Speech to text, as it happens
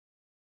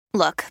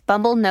Look,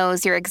 Bumble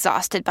knows you're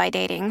exhausted by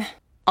dating.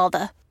 All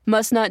the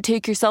must not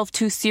take yourself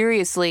too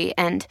seriously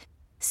and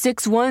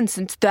 6'1"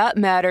 since that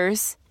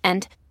matters.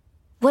 And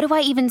what do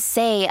I even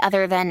say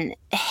other than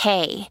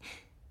hey?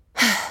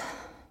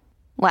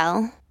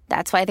 Well,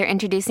 that's why they're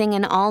introducing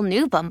an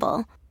all-new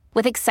Bumble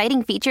with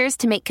exciting features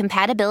to make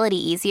compatibility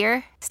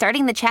easier,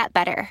 starting the chat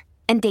better,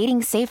 and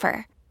dating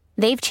safer.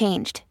 They've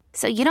changed,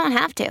 so you don't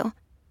have to.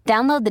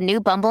 Download the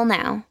new Bumble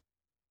now.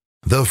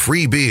 The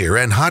Free Beer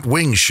and Hot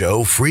Wings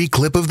Show free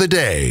clip of the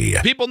day.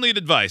 People need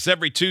advice.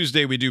 Every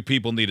Tuesday we do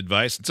People Need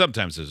Advice, and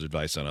sometimes there's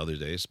advice on other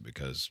days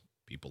because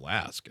people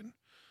ask. And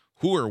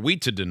who are we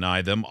to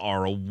deny them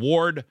our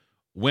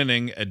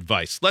award-winning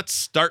advice? Let's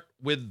start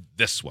with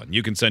this one.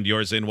 You can send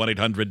yours in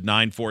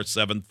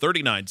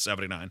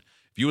 1-800-947-3979.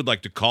 If you would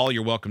like to call,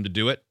 you're welcome to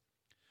do it.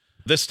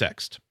 This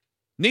text.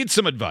 Need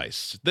some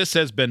advice. This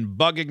has been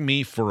bugging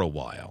me for a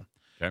while.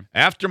 Okay.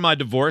 After my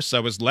divorce, I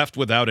was left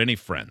without any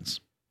friends.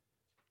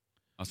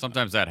 Well,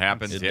 sometimes that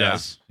happens. It yeah.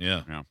 does.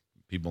 Yeah. Yeah.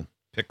 People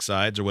pick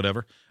sides or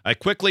whatever. I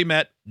quickly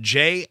met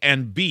J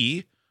and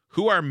B,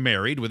 who are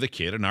married with a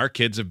kid, and our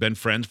kids have been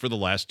friends for the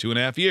last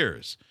 2.5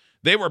 years.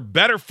 They were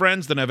better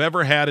friends than I've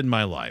ever had in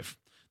my life.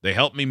 They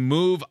helped me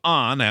move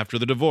on after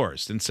the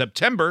divorce. In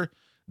September,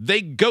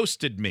 they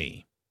ghosted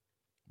me,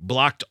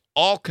 blocked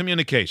all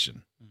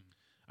communication.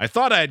 I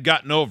thought I had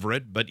gotten over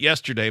it, but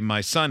yesterday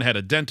my son had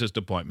a dentist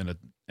appointment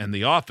at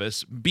the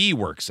office B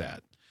works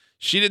at.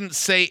 She didn't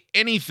say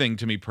anything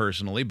to me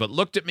personally, but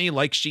looked at me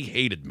like she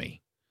hated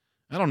me.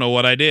 I don't know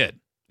what I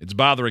did. It's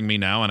bothering me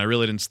now, and I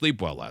really didn't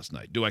sleep well last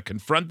night. Do I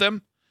confront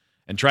them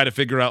and try to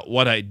figure out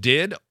what I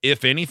did,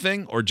 if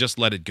anything, or just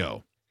let it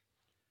go?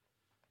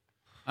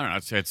 I don't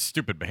know. It's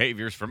stupid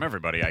behaviors from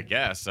everybody, I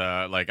guess.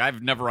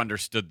 I've never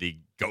understood the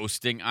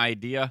ghosting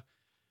idea.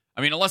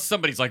 I mean, unless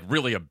somebody's like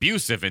really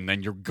abusive and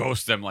then you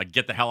ghost them, like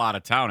get the hell out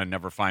of town and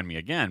never find me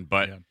again.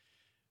 But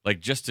like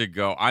just to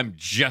go, I'm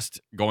just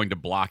going to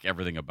block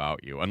everything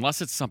about you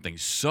unless it's something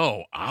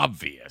so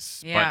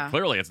obvious. Yeah. But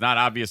clearly it's not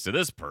obvious to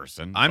this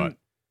person. I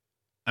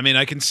mean,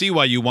 I can see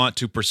why you want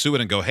to pursue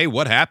it and go, hey,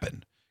 what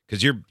happened?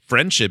 Because your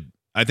friendship,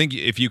 I think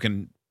if you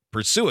can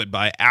pursue it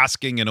by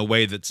asking in a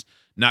way that's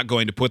not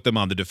going to put them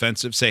on the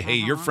defensive, say, hey,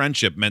 your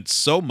friendship meant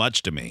so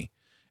much to me,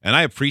 and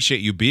I appreciate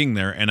you being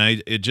there, and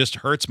it just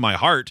hurts my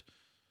heart,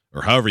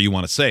 or however you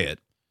want to say it,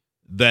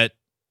 that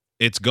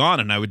it's gone,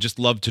 and I would just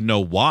love to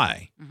know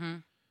why. Mm-hmm.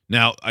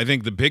 Now, I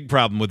think the big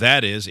problem with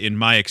that is, in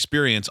my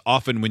experience,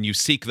 often when you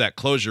seek that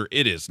closure,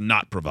 it is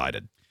not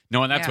provided.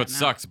 No, and that's what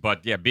sucks.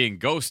 But yeah, being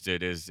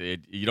ghosted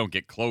you don't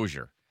get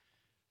closure.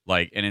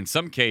 Like, and in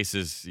some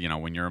cases, you know,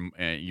 when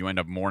you end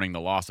up mourning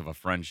the loss of a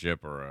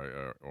friendship or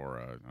a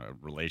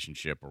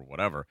relationship or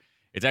whatever,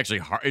 it's actually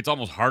hard. It's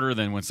almost harder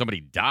than when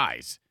somebody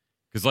dies.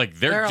 Because, like,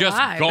 they're just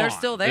alive. gone. They're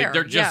still there.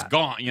 They're just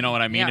gone. You know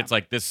what I mean? Yeah. It's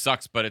like, this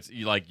sucks, but it's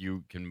like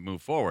you can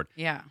move forward.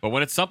 Yeah. But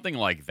when it's something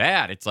like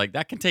that, it's like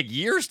that can take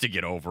years to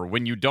get over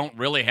when you don't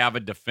really have a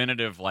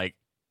definitive, like,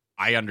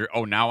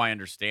 now I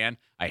understand.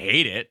 I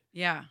hate it.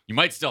 Yeah. You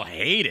might still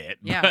hate it,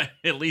 Yeah. but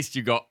at least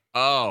you go,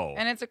 oh.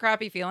 And it's a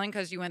crappy feeling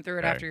because you went through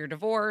it Okay. after your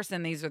divorce,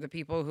 and these are the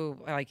people who,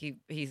 like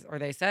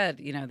they said,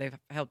 you know, they've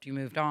helped you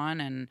moved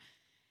on,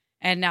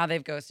 and now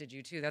they've ghosted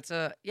you too. That's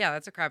a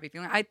crappy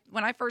feeling.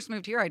 When I first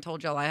moved here, I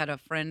told y'all I had a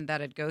friend that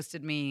had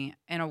ghosted me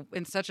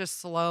in such a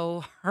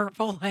slow,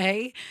 hurtful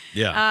way.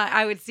 Yeah.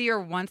 I would see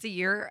her once a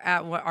year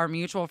at our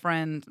mutual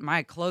friend,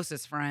 my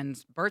closest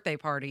friend's birthday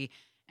party.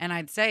 And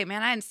I'd say,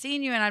 man, I hadn't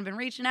seen you and I'd been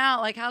reaching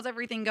out. Like, how's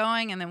everything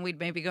going? And then we'd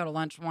maybe go to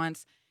lunch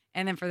once.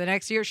 And then for the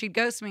next year, she'd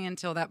ghost me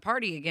until that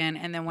party again.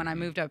 And then when I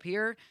moved up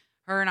here,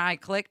 her and I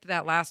clicked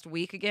that last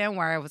week again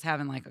where I was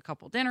having like a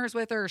couple dinners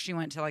with her. She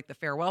went to like the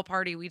farewell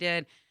party we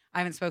did. I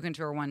haven't spoken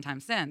to her one time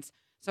since.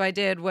 So I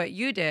did what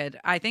you did.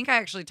 I think I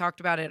actually talked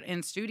about it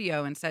in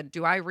studio and said,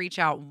 do I reach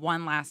out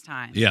one last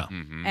time? Yeah.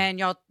 Mm-hmm. And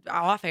y'all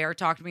off air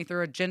talked me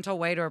through a gentle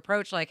way to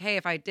approach, like, hey,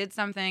 if I did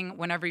something,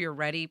 whenever you're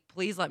ready,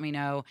 please let me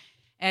know.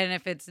 And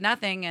if it's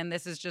nothing and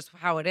this is just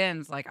how it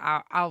ends, like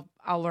I'll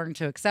learn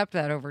to accept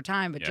that over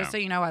time. But just so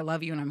you know, I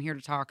love you and I'm here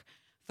to talk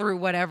through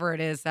whatever it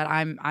is that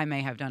I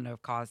may have done to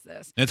have caused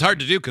this. And it's hard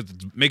to do because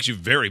it makes you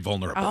very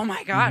vulnerable. Oh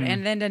my God.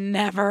 And then to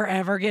never,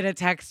 ever get a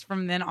text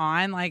from then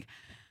on, like,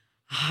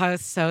 I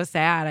was so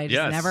sad. I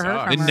just never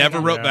heard from They her never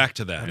again. wrote back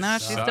to that. No,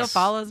 she still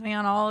follows me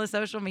on all the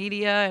social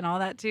media and all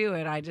that too.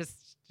 And I just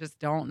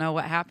don't know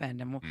what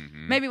happened. And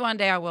maybe one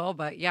day I will.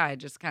 But yeah, I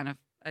just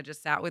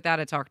sat with that.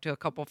 I talked to a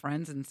couple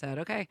friends and said,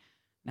 okay,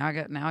 now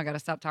I got to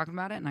stop talking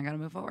about it and I got to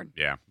move forward.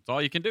 Yeah, that's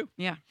all you can do.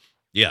 Yeah.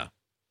 Yeah.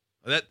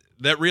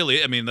 That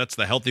really, I mean, that's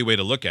the healthy way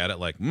to look at it.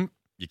 Like, You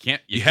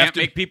can't have to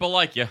make people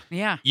like you.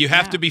 Yeah. you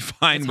have to be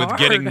fine It's with hard.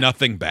 getting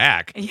nothing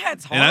back. Yeah,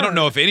 it's hard. And I don't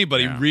know if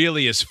anybody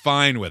really is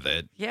fine with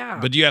it. Yeah.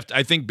 But you have to,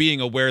 I think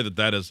being aware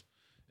that is,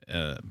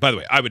 by the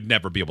way, I would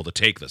never be able to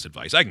take this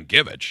advice. I can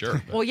give it,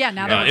 sure. But, Well, yeah,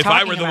 now that we're if I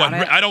talking were the about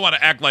one, it. I don't want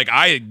to act like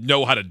I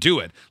know how to do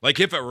it. Like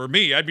if it were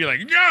me, I'd be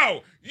like,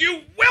 no,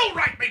 You will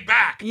write me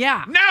back.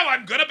 Yeah. Now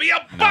I'm gonna be a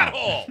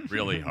butthole.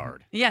 Really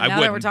hard. Yeah, I now that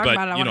we're wouldn't, talking but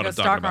about it, I you want know to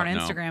go what I'm talking stalk her on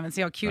about. Instagram and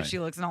see how cute she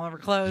looks in all of her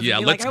clothes. Yeah,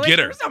 and be let's like, I get wish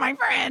her. you were still my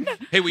friend.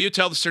 Hey, will you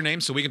tell us her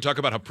name so we can talk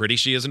about how pretty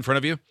she is in front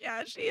of you?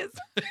 Yeah, she is.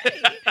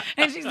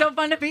 And she's so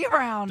fun to be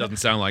around. Doesn't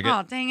sound like it.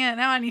 Oh, dang it.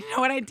 Now I need to know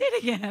what I did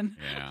again.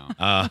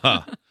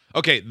 Yeah.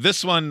 Okay,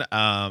 this one.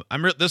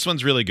 This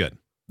one's really good.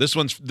 This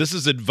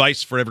is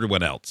advice for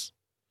everyone else.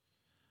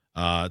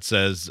 It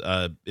says,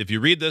 if you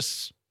read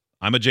this,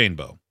 I'm a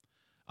Janebo.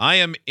 I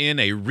am in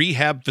a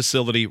rehab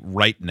facility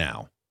right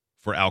now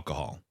for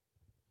alcohol.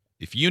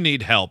 If you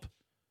need help,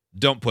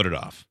 don't put it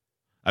off.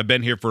 I've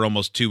been here for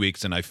almost 2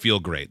 weeks and I feel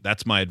great.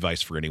 That's my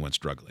advice for anyone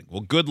struggling.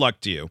 Well, good luck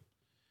to you.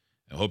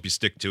 I hope you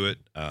stick to it.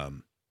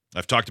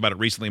 I've talked about it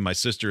recently. My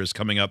sister is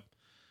coming up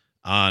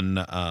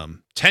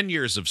on 10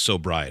 years of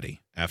sobriety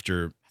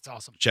after That's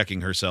awesome.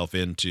 checking herself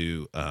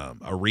into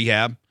a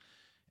rehab.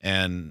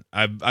 And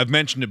I've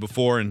mentioned it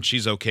before, and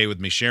she's okay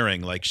with me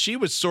sharing. Like, she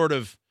was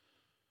starting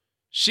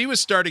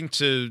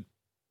to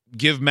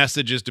give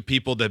messages to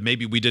people that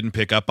maybe we didn't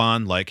pick up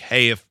on. Like,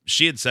 hey, if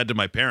she had said to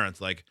my parents,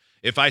 like,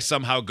 if I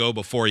somehow go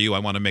before you, I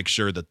want to make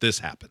sure that this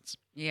happens.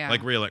 Yeah.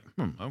 Like, we're like,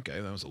 okay,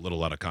 that was a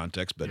little out of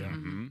context, but Yeah.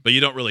 Mm-hmm. but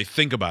you don't really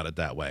think about it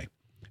that way.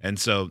 And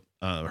so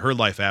her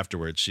life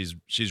afterwards,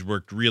 she's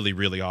worked really,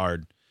 really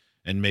hard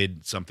and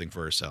made something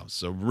for herself.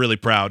 So really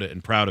proud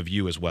of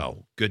you as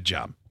well. Good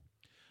job.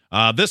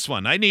 This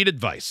one, I need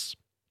advice.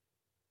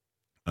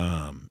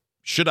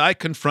 Should I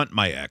confront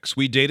my ex?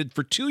 We dated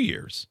for 2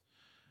 years.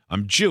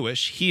 I'm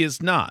Jewish. He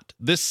is not.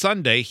 This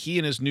Sunday, he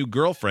and his new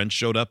girlfriend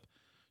showed up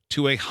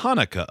to a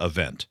Hanukkah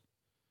event.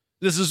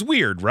 This is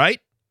weird, right?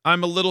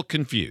 I'm a little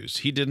confused.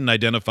 He didn't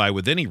identify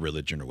with any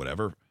religion or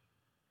whatever.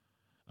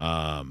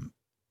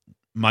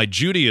 My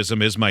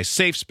Judaism is my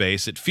safe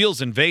space. It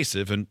feels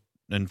invasive,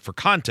 and for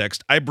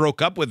context, I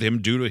broke up with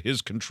him due to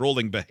his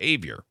contrroling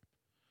behavior.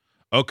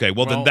 Okay,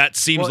 well then that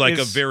seems like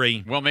a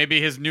very... Well,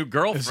 maybe his new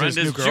girlfriend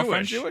is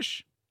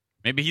Jewish.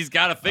 Maybe he's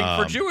got a thing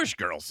for Jewish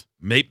girls.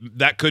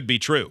 That could be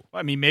true.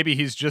 I mean, maybe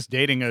he's just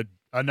dating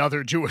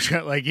another Jewish.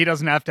 Like, he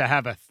doesn't have to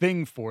have a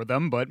thing for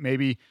them, but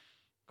maybe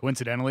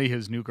coincidentally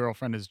his new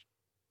girlfriend is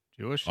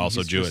Jewish. and Also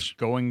he's Jewish. just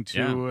going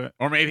to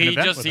Or maybe an he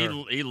event just with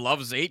her. he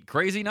loves 8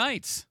 crazy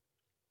nights.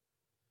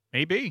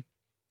 Maybe.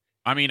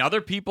 I mean,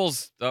 other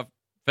people's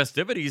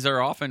festivities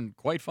are often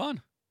quite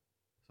fun.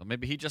 So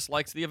maybe he just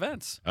likes the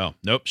events. Oh,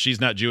 nope, she's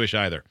not Jewish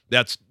either.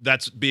 That's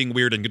being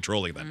weird and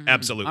controlling them.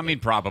 Absolutely. I mean,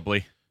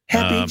 probably.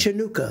 Happy Um,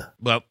 Chanukah.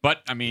 Well,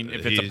 But, I mean,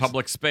 if it's a He's-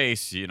 public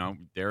space,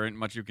 there ain't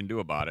much you can do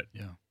about it.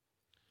 Yeah.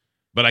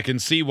 but I can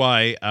see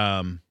why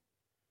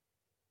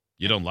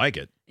you don't like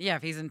it. Yeah,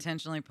 if he's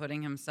intentionally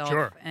putting himself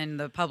Sure. in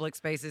the public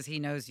spaces he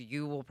knows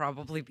you will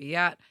probably be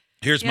at.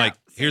 Here's Yeah,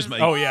 my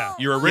Oh, yeah.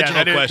 your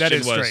original that question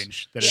is was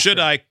strange. That is should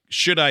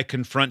strange. I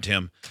confront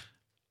him?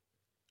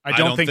 I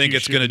don't think you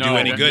it's should. going to do No,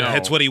 any good. no.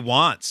 That's what he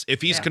wants.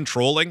 If he's Yeah.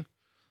 controlling,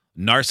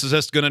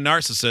 narcissist gonna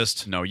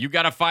narcissist. No, you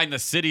got to find the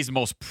city's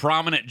most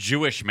prominent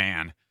Jewish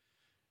man,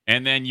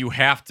 and then you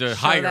have to Show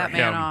hire that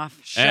man him. off.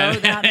 Show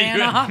And that man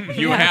you, off.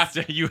 You Yes.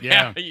 have to. You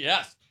Yeah. have.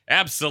 Yes,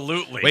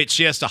 absolutely. Wait,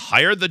 she has to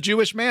hire the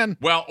Jewish man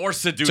Well, or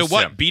seduce to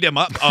what? him. Beat him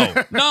up?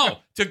 Oh, No,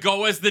 to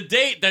go as the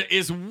date that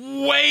is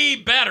way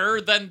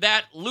better than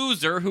that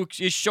loser who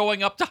is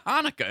showing up to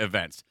Hanukkah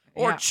events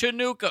or Yeah.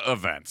 Chanukah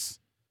events.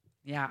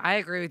 Yeah, I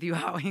agree with you,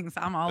 Howings.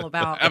 I'm all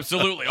about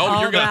Absolutely. All Oh,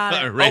 you're about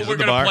gonna. it. Oh, Raising we're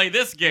the gonna bar. play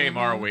this game,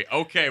 are we?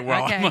 Okay.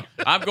 Well, Okay.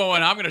 I'm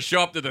going. I'm gonna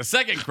show up to the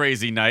second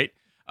crazy night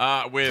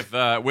with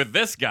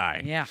this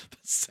guy. Yeah.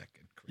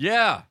 second.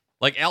 Yeah,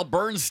 like Al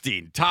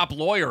Bernstein, top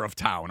lawyer of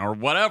town, or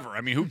whatever.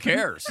 I mean, who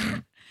cares?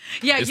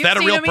 Yeah, Is you've that a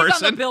seen real him. He's on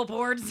person? the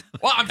billboards.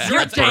 Well, I'm sure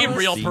You're it's a jealous.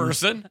 real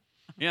person.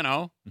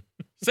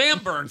 Sam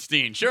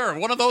Bernstein, sure,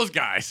 one of those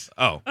guys.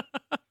 Oh.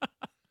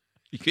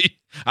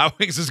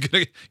 Howings is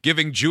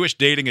giving Jewish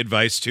dating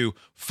advice to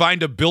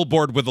find a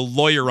billboard with a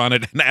lawyer on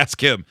it and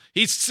ask him.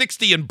 He's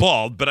 60 and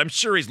bald, but I'm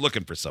sure he's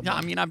looking for someone. Yeah,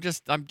 I mean, I'm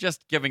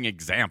just giving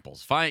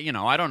examples. I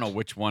don't know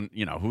which one,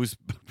 who's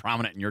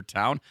prominent in your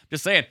town.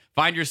 Just saying,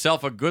 find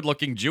yourself a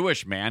good-looking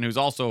Jewish man who's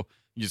also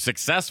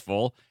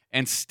successful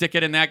and stick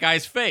it in that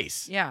guy's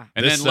face. Yeah.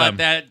 And This, then let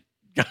that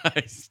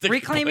guy stick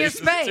Reclaim your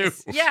places,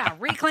 space. too. Yeah,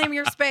 reclaim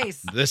your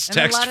space. This and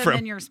then text let him from-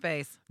 in your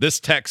space. This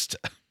text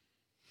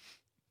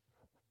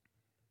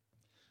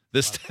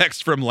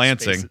from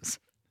Lansing. Spaces.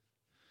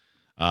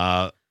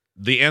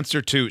 The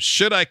answer to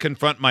should I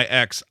confront my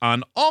ex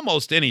on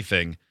almost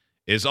anything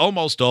is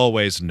almost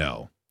always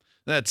no.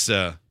 That's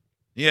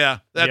Yeah.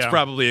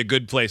 probably a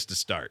good place to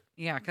start.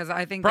 Yeah, because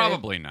I think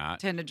Probably they not.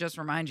 tend to just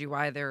remind you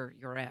why they're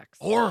your ex.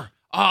 Or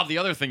the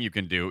other thing you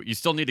can do, you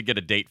still need to get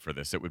a date for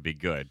this. It would be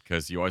good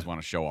because you always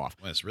want to show off.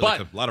 Well, it's really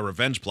But- a lot of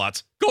revenge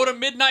plots. Go to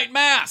midnight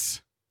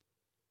mass.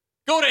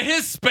 Go to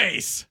his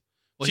space.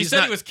 Well, She he's said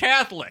not- he was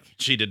Catholic.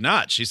 She did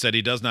not. She said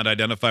he does not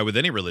identify with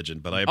any religion,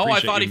 but I Oh,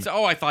 appreciate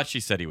I thought she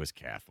said he was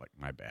Catholic.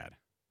 My bad.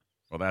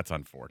 Well, that's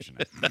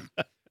unfortunate.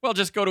 Well,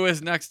 just go to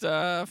his next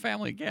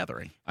family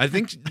gathering. I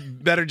think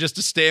better just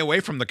to stay away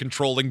from the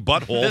controlling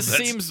butthole. This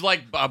that's- seems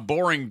like a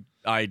boring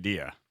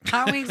idea.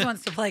 Hot Wings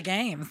wants to play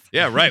games.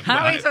 Yeah, right.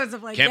 Hot Wings wants to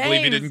play Can't believe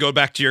you games. didn't go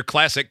back to your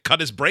classic cut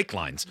his brake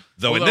lines.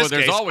 Though in Although this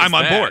there's case, always I'm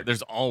on that. board.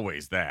 There's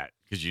always that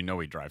because you know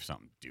he drives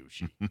something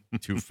douchey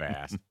too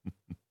fast.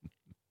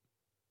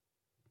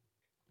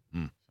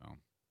 So,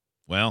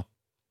 Well,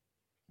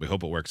 we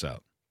hope it works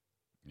out.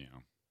 you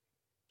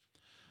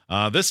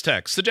know. This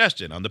text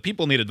suggestion on the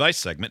People Need Advice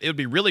segment. It would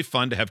be really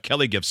fun to have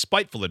Kelly give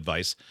spiteful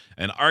advice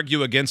and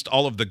argue against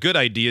all of the good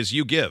ideas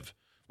you give.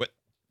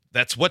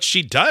 That's what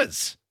she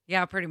does.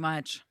 Yeah, pretty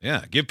much.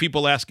 Yeah, give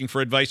people asking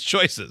for advice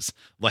choices.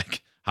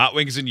 Like Hot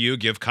Wings and you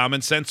give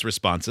common sense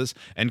responses,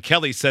 and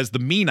Kelly says the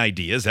mean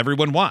ideas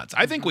everyone wants.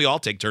 I think we all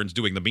take turns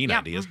doing the mean Yeah,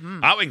 ideas.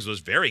 Hot Wings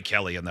was very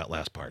Kelly in that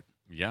last part.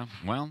 Yeah,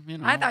 well, you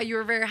know. I thought you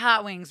were very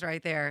Hot Wings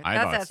right there. I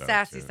That's thought that so,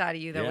 sassy too. side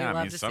of you that Yeah, we I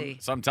love mean, to see.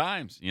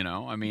 Sometimes, you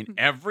know, I mean,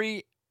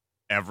 every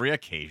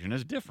occasion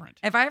is different.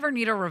 If I ever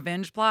need a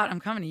revenge plot, I'm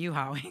coming to you,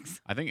 Hot Wings.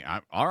 I think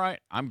all right.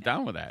 I'm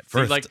down with that. See,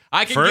 First- like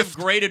I can first-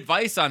 give great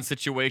advice on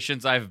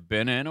situations I've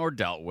been in or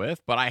dealt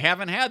with, but I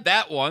haven't had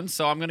that one,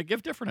 so I'm going to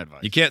give different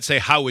advice. You can't say,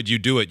 how would you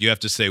do it? You have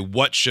to say,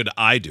 what should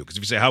I do? Because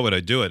if you say, how would I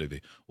do it? It'd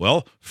be,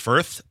 well,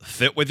 first,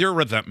 sit with your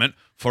resentment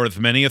for as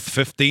many as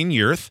 15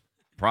 years.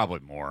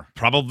 Probably more.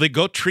 Probably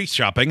go tree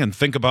shopping and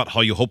think about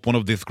how you hope one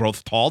of these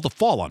grows tall to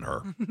fall on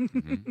her.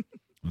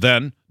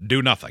 Then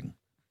do nothing.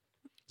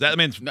 That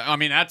means No, I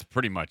mean, that's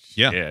pretty much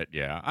Yeah. it.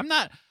 Yeah. I'm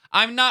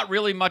not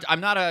really much.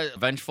 I'm not a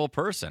vengeful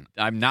person.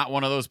 I'm not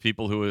one of those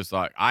people who is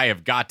like, I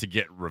have got to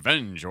get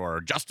revenge or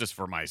justice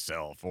for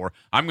myself, or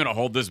I'm going to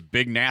hold this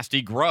big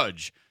nasty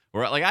grudge.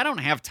 Or like, I don't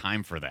have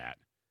time for that.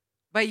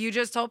 But you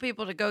just told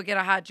people to go get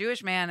a hot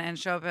Jewish man and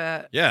show up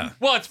at. yeah.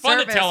 Well, it's fun to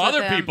Service tell with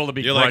other them. people to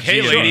be You're like,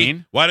 hey, grudgy, lady,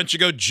 Shane. why don't you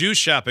go Jew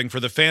shopping for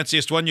the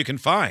fanciest one you can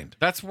find?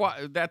 That's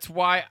why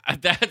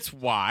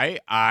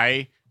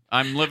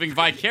I'm living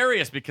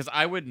vicarious, because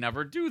I would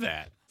never do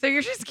that. So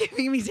you're just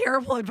giving me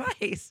terrible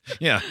advice.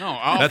 Yeah. No,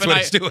 That's often what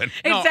it's doing.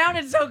 It No.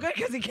 sounded so good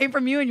because it came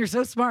from you and you're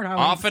so smart, Hot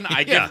Wings. Often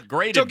I Yeah. give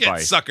great Don't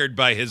advice. get suckered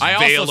by his I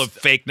also veil of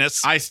st-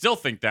 fakeness. I still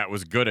think that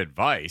was good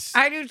advice.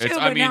 I do too, It's-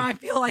 but now I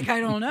feel like I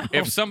don't know.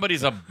 if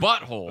somebody's a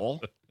butthole,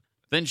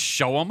 then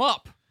show them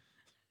up.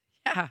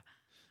 Yeah,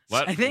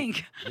 Let, I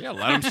think Yeah,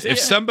 let them see If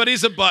it.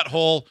 somebody's a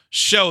butthole,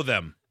 show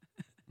them.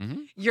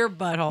 your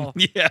butthole.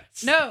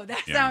 Yes. No,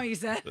 that's Yeah. not what you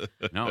said.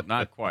 No,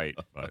 not quite.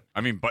 But I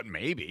mean, but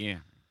maybe.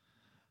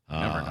 You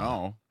never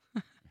know.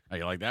 How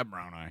you like that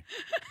brown eye?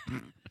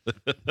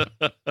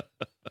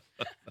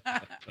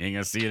 You ain't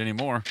gonna see it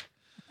anymore.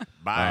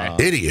 Bye.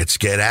 Idiots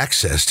get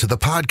access to the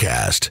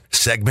podcast,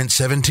 segment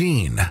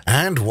 17,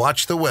 and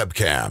watch the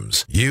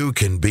webcams. You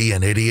can be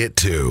an idiot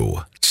too.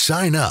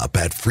 Sign up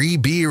at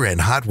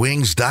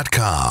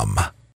freebeerandhotwings.com.